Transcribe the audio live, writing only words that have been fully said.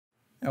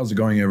How's it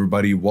going,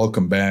 everybody?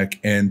 Welcome back.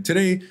 And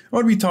today I'm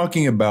going to be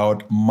talking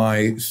about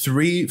my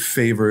 3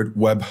 favorite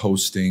web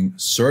hosting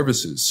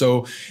services.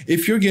 So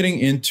if you're getting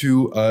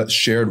into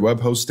shared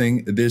web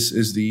hosting, this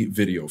is the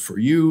video for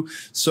you.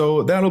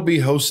 So that'll be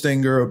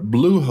Hostgator,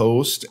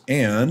 Bluehost,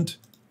 and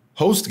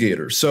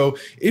Hostgator. So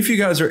if you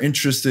guys are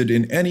interested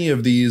in any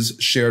of these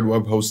shared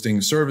web hosting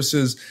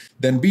services,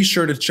 then be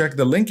sure to check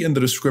the link in the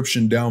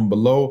description down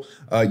below.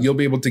 You'll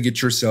be able to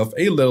get yourself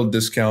a little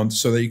discount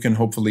so that you can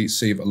hopefully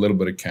save a little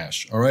bit of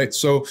cash. All right,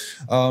 so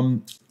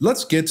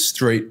let's get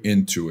straight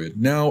into it.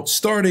 Now,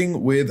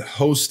 starting with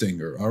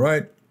Hostgator, all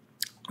right?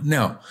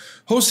 Now,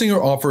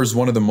 Hostgator offers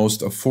one of the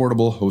most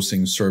affordable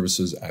hosting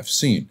services I've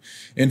seen.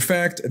 In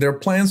fact, their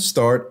plans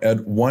start at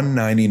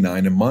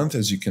 $199 a month,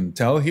 as you can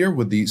tell here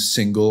with the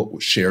single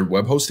shared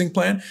web hosting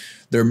plan.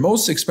 Their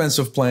most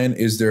expensive plan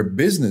is their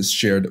business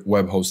shared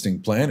web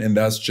hosting plan, and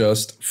that's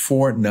just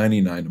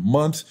 $499 a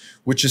month,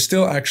 which is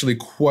still actually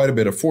quite a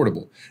bit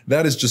affordable.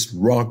 That is just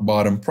rock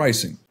bottom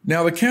pricing.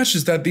 Now, the catch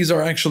is that these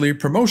are actually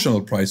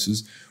promotional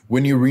prices.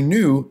 When you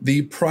renew,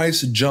 the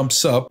price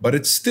jumps up, but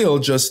it's still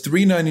just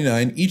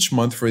 $399 each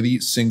month for the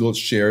single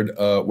shared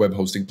web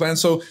hosting plan.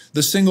 So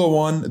the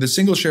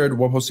single shared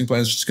web hosting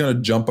plan is just going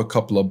to jump a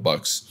couple of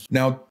bucks.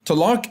 Now, to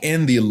lock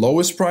in the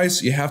lowest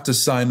price, you have to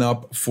sign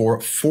up for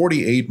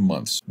 48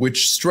 months,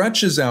 which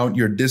stretches out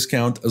your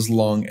discount as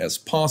long as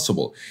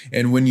possible.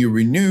 And when you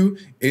renew,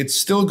 it's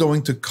still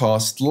going to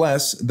cost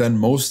less than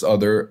most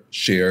other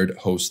shared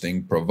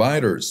hosting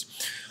providers.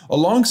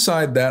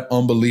 Alongside that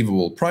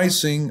unbelievable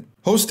pricing,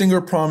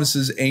 Hostgator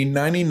promises a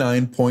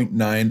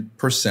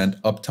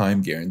 99.9%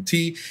 uptime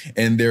guarantee,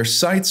 and their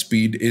site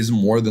speed is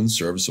more than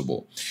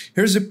serviceable.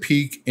 Here's a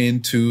peek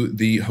into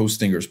the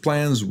Hostgator's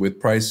plans with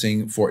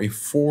pricing for a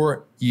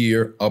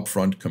 4-year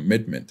upfront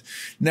commitment.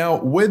 Now,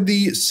 with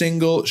the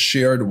single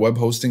shared web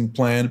hosting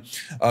plan,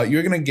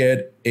 you're going to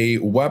get a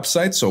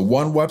website, so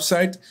one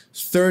website,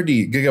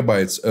 30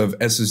 gigabytes of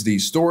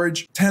SSD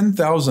storage,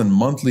 10,000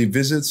 monthly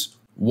visits,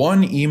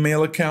 one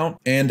email account,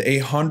 and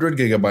 100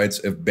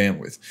 gigabytes of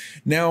bandwidth.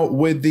 Now,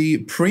 with the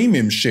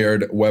premium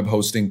shared web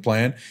hosting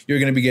plan, you're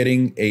going to be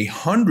getting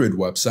 100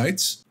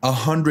 websites,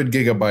 100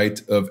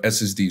 gigabyte of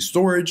SSD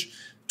storage,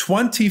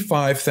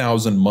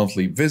 25,000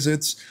 monthly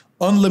visits,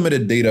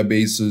 unlimited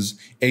databases,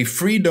 a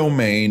free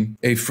domain,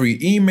 a free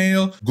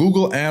email,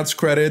 Google Ads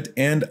credit,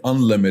 and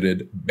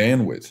unlimited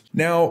bandwidth.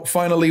 Now,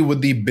 finally,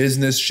 with the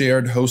business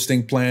shared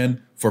hosting plan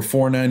for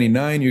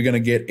 $499, you're going to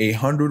get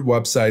 100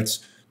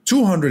 websites,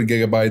 200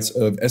 gigabytes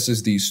of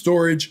SSD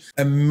storage,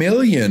 1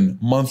 million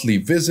monthly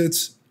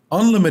visits,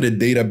 unlimited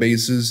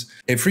databases,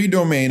 a free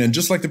domain, and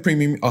just like the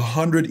premium,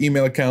 100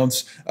 email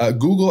accounts,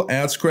 Google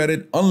Ads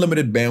credit,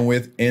 unlimited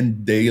bandwidth,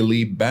 and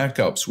daily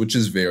backups, which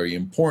is very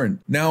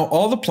important. Now,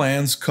 all the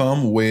plans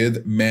come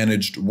with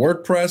managed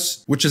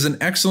WordPress, which is an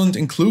excellent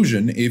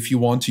inclusion if you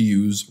want to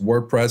use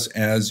WordPress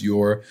as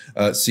your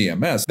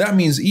CMS. That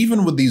means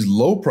even with these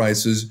low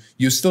prices,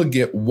 you still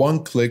get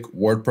one-click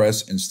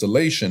WordPress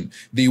installation,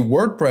 the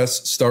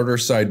WordPress starter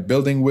site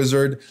building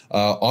wizard,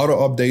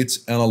 auto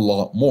updates, and a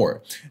lot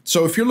more.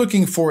 So if you're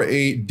looking for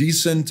a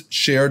decent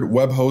shared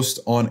web host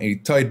on a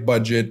tight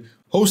budget,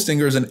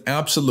 Hostgator is an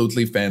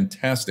absolutely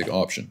fantastic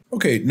option.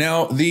 Okay,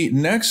 now the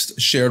next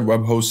shared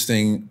web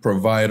hosting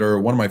provider,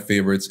 one of my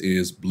favorites,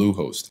 is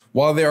Bluehost.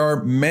 While there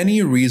are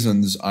many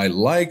reasons I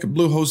like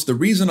Bluehost, the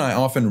reason I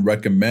often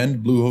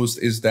recommend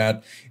Bluehost is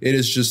that it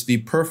is just the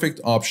perfect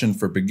option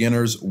for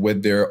beginners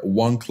with their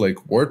one-click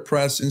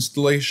WordPress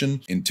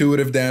installation,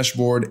 intuitive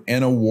dashboard,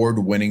 and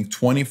award-winning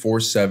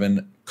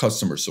 24/7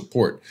 customer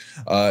support.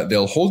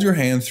 They'll hold your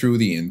hand through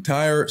the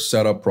entire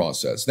setup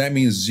process. That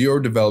means zero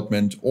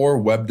development or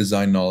web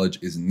design knowledge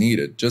is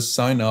needed. Just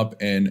sign up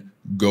and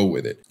go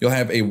with it. You'll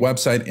have a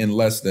website in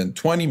less than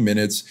 20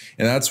 minutes,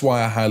 and that's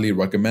why I highly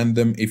recommend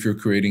them if you're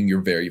creating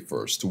your very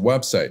first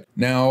website.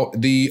 Now,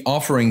 the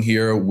offering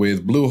here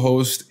with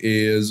Bluehost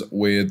is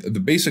with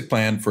the basic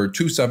plan for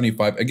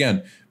 $275.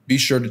 Again, be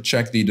sure to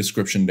check the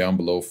description down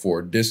below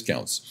for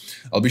discounts.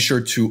 I'll be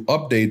sure to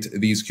update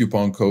these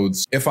coupon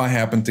codes. If I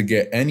happen to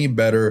get any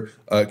better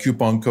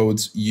coupon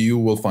codes, you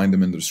will find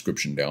them in the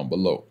description down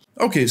below.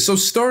 Okay, so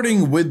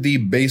starting with the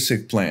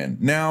basic plan.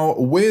 Now,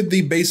 with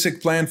the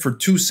basic plan for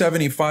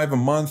 $275 a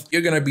month,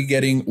 you're going to be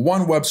getting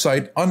one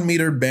website,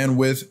 unmetered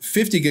bandwidth,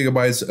 50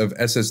 gigabytes of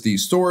SSD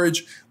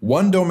storage,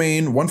 one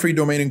domain, one free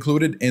domain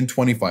included, and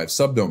 25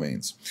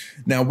 subdomains.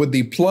 Now, with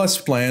the plus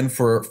plan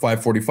for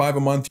 $545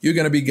 a month, you're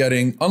going to be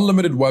getting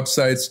unlimited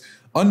websites,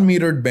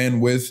 unmetered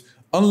bandwidth,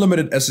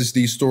 unlimited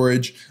SSD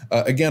storage,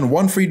 again,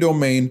 one free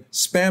domain,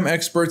 spam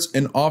experts,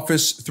 and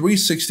Office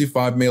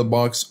 365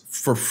 mailbox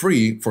for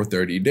free for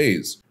 30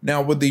 days.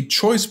 Now, with the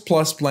Choice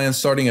Plus plan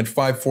starting at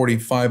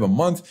 $545 a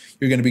month,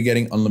 you're going to be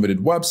getting unlimited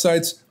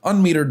websites,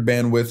 unmetered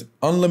bandwidth,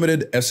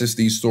 unlimited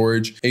SSD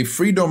storage, a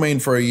free domain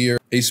for a year,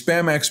 a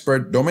spam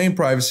expert, domain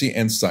privacy,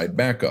 and site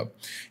backup.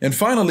 And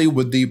finally,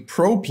 with the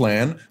Pro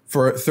plan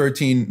for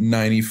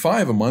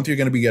 $13.95 a month, you're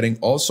going to be getting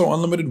also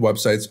unlimited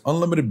websites,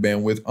 unlimited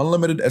bandwidth,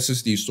 unlimited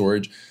SSD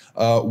storage,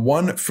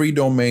 1 free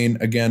domain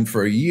again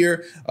for a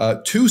year,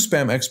 2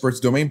 spam experts,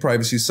 domain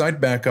privacy,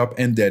 site backup,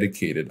 and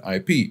dedicated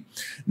IP.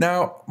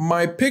 Now,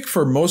 my pick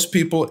for most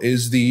people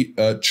is the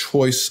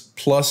Choice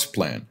Plus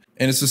plan.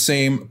 And it's the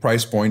same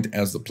price point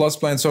as the Plus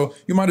plan, so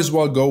you might as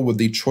well go with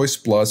the Choice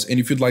Plus. And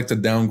if you'd like to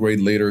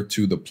downgrade later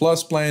to the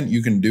Plus plan,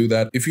 you can do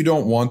that if you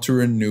don't want to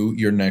renew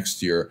your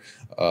next year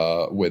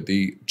with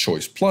the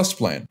Choice Plus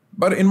plan.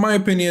 But in my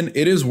opinion,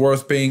 it is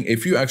worth paying a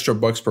few extra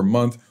bucks per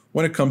month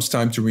when it comes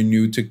time to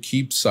renew to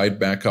keep site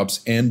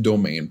backups and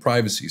domain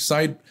privacy.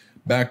 Site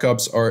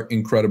backups are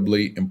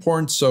incredibly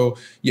important. So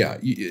yeah,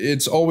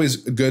 it's always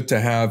good to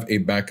have a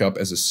backup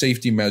as a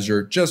safety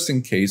measure just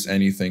in case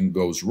anything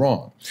goes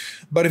wrong.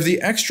 But if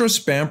the extra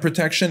spam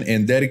protection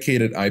and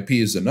dedicated IP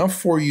is enough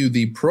for you,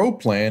 the Pro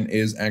plan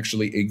is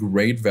actually a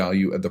great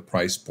value at the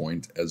price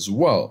point as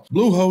well.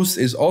 Bluehost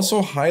is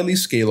also highly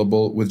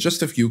scalable. With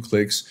just a few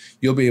clicks,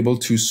 you'll be able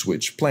to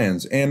switch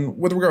plans. And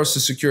with regards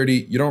to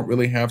security, you don't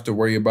really have to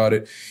worry about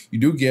it. You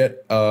do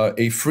get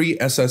a free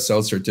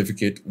SSL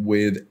certificate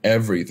with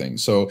everything.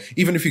 So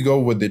even if you go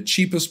with the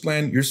cheapest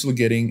plan, you're still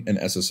getting an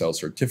SSL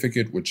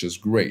certificate, which is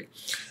great.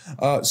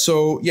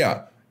 So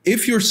yeah,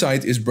 if your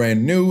site is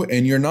brand new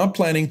and you're not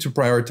planning to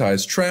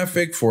prioritize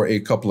traffic for a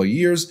couple of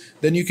years,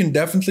 then you can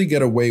definitely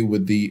get away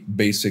with the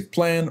basic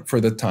plan for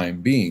the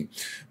time being.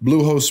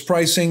 Bluehost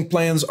pricing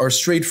plans are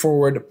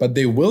straightforward, but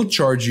they will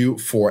charge you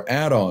for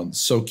add-ons,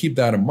 so keep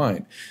that in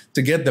mind.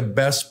 To get the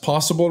best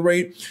possible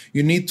rate,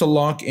 you need to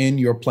lock in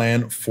your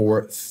plan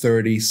for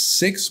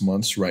 36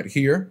 months right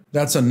here.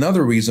 That's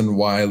another reason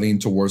why I lean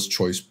towards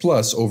Choice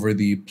Plus over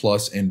the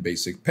Plus and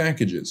Basic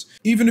packages.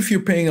 Even if you're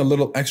paying a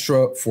little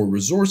extra for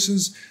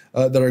resources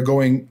that are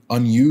going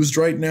unused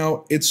right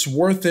now, it's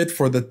worth it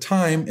for the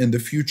time in the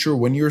future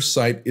when your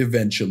site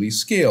eventually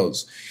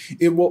scales.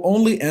 It will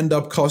only end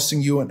up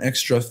costing you an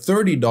extra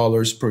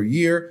 $30 per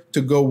year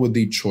to go with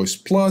the Choice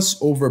Plus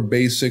over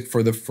Basic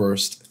for the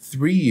first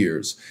 3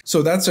 years.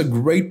 So that's a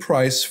great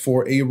price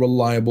for a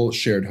reliable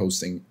shared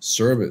hosting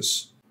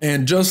service.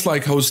 And just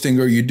like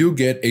Hostgator, you do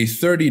get a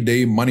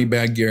 30-day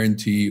money-back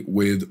guarantee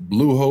with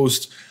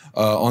Bluehost.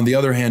 On the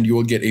other hand, you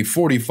will get a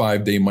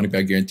 45-day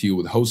money-back guarantee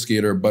with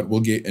Hostgator, but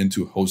we'll get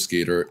into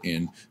Hostgator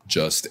in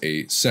just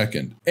a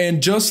second.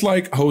 And just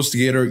like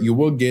Hostgator, you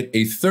will get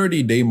a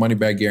 30-day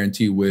money-back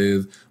guarantee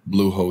with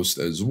Bluehost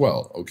as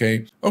well,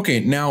 okay? Okay,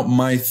 now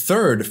my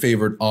third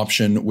favorite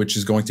option, which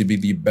is going to be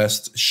the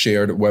best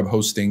shared web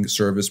hosting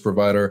service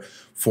provider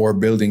for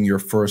building your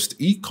first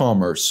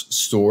e-commerce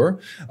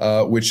store,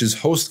 which is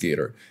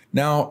Hostgator.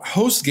 Now,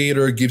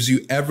 Hostgator gives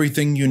you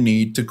everything you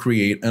need to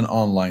create an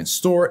online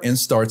store and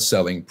start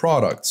selling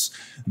products.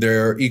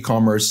 Their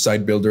e-commerce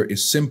site builder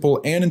is simple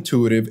and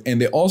intuitive,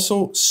 and they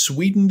also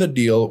sweeten the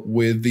deal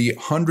with the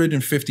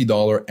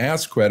 $150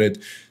 ads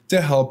credit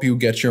to help you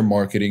get your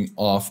marketing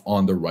off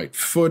on the right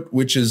foot,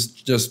 which is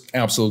just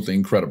absolutely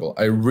incredible.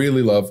 I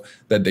really love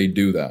that they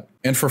do that.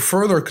 And for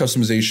further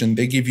customization,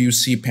 they give you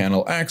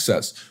cPanel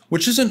access,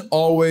 which isn't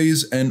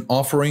always an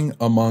offering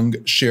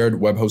among shared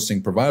web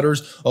hosting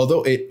providers,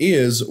 although it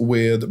is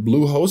with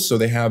Bluehost. So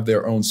they have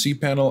their own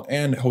cPanel,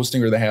 and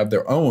Hostgator, they have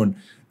their own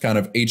kind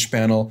of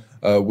HPanel,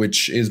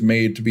 which is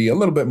made to be a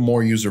little bit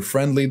more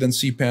user-friendly than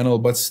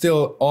cPanel, but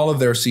still all of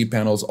their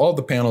cPanels, all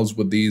the panels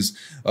with these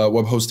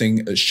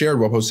shared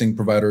web hosting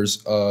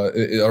providers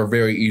are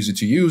very easy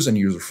to use and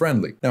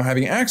user-friendly. Now,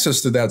 having access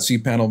to that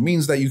cPanel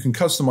means that you can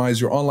customize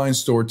your online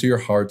store to your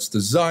heart's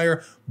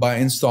desire by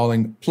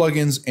installing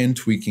plugins and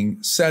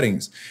tweaking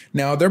settings.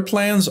 Now, their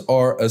plans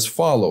are as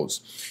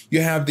follows. You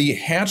have the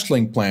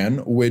Hatchling plan,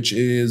 which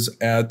is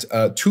at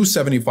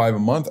 $275 a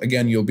month.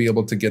 Again, you'll be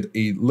able to get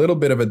a little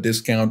bit of a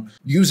discount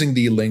using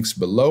the links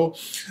below.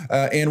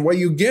 And what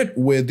you get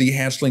with the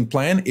Hatchling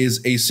plan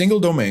is a single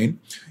domain.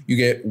 You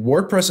get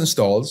WordPress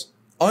installs,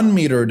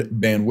 unmetered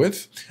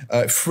bandwidth,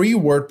 free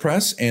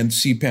WordPress and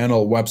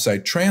cPanel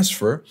website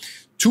transfer,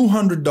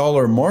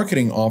 $200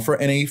 marketing offer,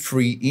 and a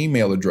free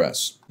email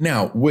address.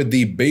 Now, with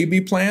the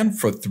baby plan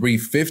for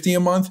 $350 a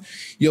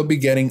month, you'll be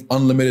getting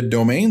unlimited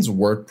domains,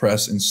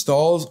 WordPress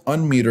installs,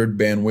 unmetered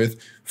bandwidth,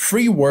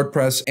 free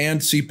WordPress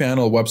and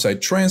cPanel website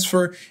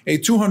transfer, a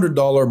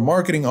 $200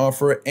 marketing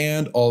offer,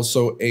 and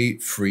also a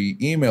free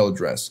email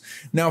address.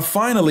 Now,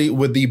 finally,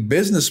 with the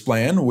business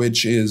plan,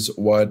 which is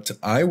what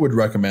I would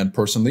recommend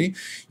personally,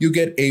 you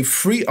get a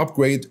free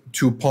upgrade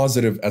to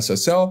Positive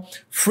SSL,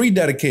 free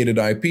dedicated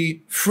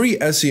IP, free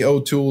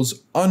SEO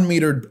tools,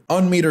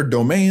 unmetered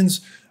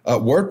domains,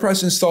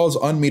 WordPress installs,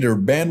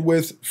 unmetered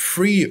bandwidth,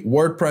 free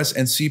WordPress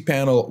and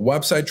cPanel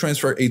website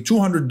transfer, a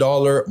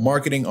 $200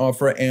 marketing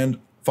offer, and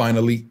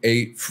finally,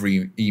 a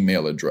free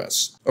email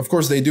address. Of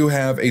course, they do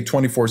have a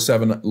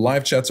 24/7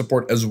 live chat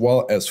support as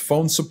well as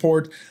phone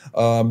support,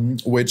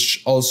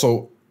 which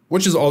also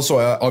which is also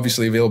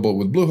obviously available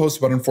with Bluehost,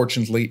 but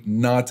unfortunately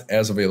not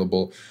as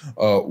available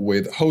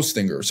with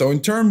Hostgator. So in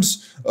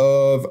terms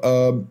of,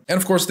 and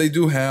of course they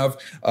do have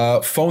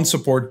phone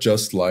support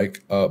just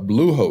like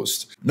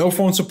Bluehost. No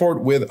phone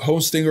support with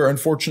Hostgator,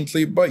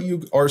 unfortunately, but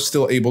you are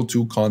still able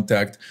to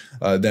contact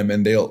them,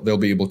 and they'll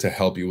be able to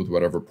help you with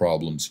whatever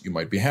problems you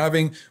might be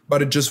having,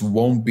 but it just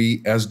won't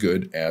be as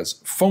good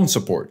as phone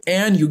support.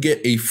 And you get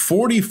a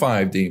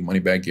 45-day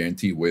money-back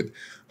guarantee with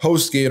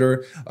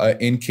Hostgator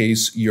in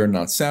case you're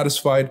not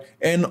satisfied,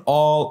 and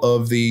all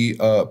of the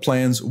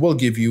plans will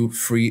give you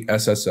free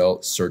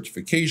SSL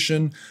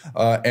certification.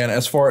 And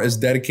as far as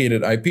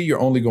dedicated IP,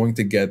 you're only going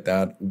to get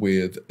that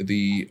with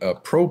the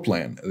Pro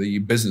plan, the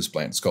business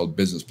plan. It's called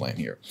business plan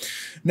here.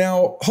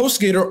 Now,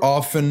 Hostgator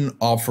often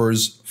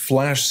offers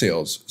flash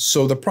sales,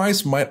 so the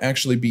price might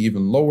actually be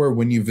even lower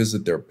when you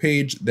visit their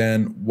page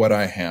than what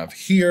I have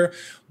here.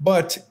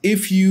 But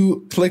if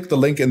you click the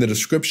link in the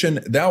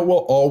description, that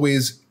will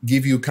always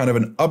give you kind of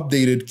an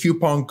updated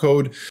coupon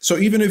code. So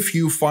even if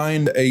you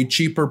find a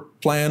cheaper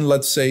plan,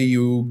 let's say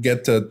you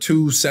get to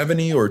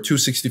 $270 or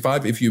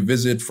 $265 if you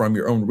visit from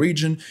your own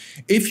region,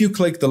 if you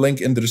click the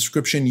link in the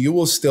description, you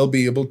will still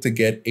be able to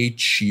get a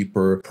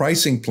cheaper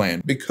pricing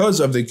plan because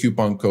of the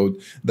coupon code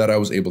that I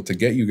was able to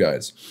get you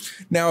guys.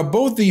 Now,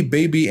 both the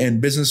baby and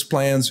business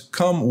plans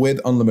come with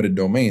unlimited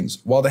domains,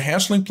 while the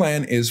hashlink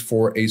plan is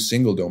for a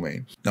single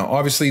domain. Now,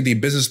 obviously, the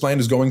business plan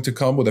is going to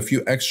come with a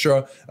few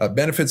extra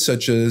benefits,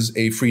 such as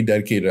a free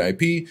dedicated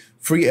IP,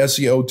 free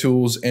SEO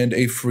tools, and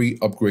a free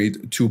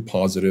upgrade to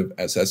positive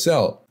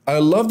SSL. I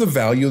love the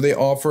value they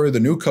offer. The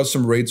new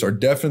custom rates are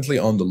definitely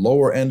on the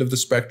lower end of the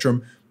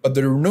spectrum, but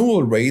the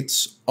renewal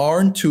rates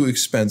aren't too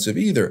expensive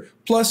either.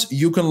 Plus,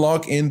 you can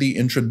lock in the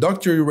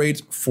introductory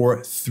rate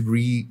for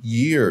 3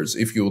 years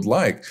if you would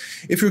like.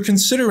 If you're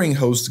considering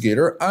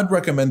Hostgator, I'd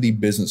recommend the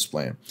business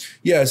plan.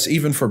 Yes,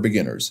 even for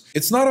beginners.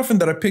 It's not often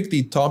that I pick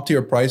the top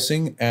tier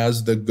pricing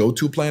as the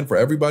go-to plan for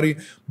everybody,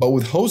 but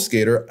with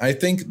Hostgator, I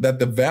think that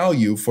the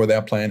value for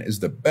that plan is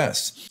the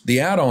best. The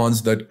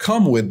add-ons that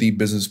come with the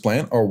business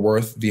plan are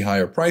worth the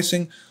higher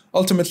pricing.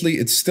 Ultimately,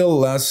 it's still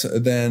less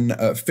than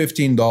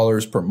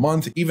 $15 per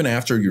month, even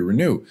after you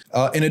renew.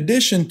 In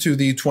addition to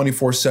the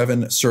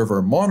 24/7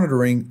 server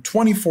monitoring,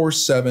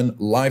 24/7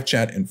 live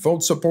chat and phone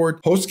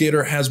support,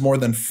 Hostgator has more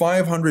than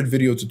 500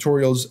 video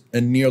tutorials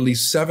and nearly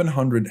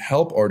 700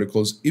 help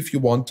articles if you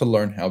want to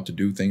learn how to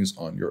do things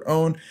on your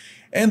own.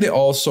 And they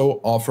also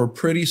offer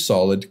pretty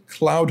solid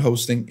cloud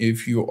hosting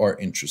if you are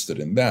interested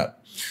in that.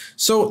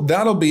 So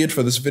that'll be it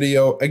for this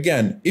video.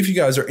 Again, if you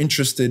guys are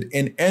interested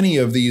in any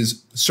of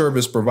these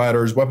service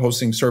providers, web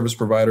hosting service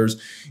providers,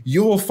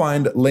 you will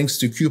find links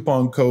to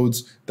coupon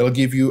codes that'll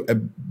give you a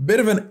bit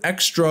of an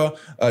extra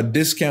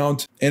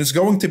discount, and it's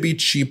going to be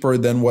cheaper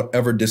than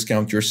whatever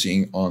discount you're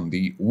seeing on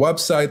the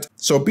website.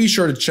 So be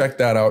sure to check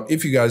that out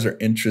if you guys are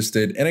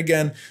interested. And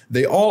again,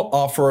 they all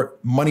offer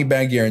money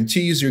back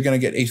guarantees. You're going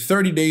to get a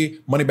 30-day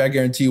money back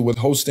guarantee with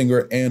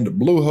Hostgator and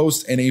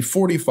Bluehost, and a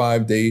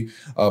 45-day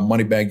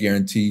money back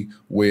guarantee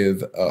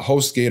with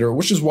Hostgator,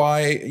 which is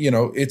why, you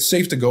know, it's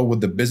safe to go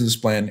with the business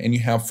plan, and you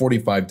have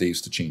 45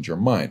 days to change your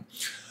mind.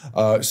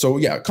 So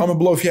yeah, comment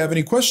below if you have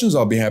any questions.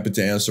 I'll be happy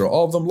to answer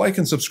all of them. Like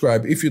and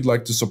subscribe if you'd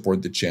like to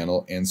support the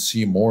channel and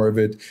see more of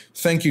it.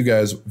 Thank you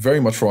guys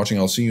very much for watching.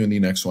 I'll see you in the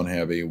next one.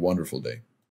 Have a wonderful day.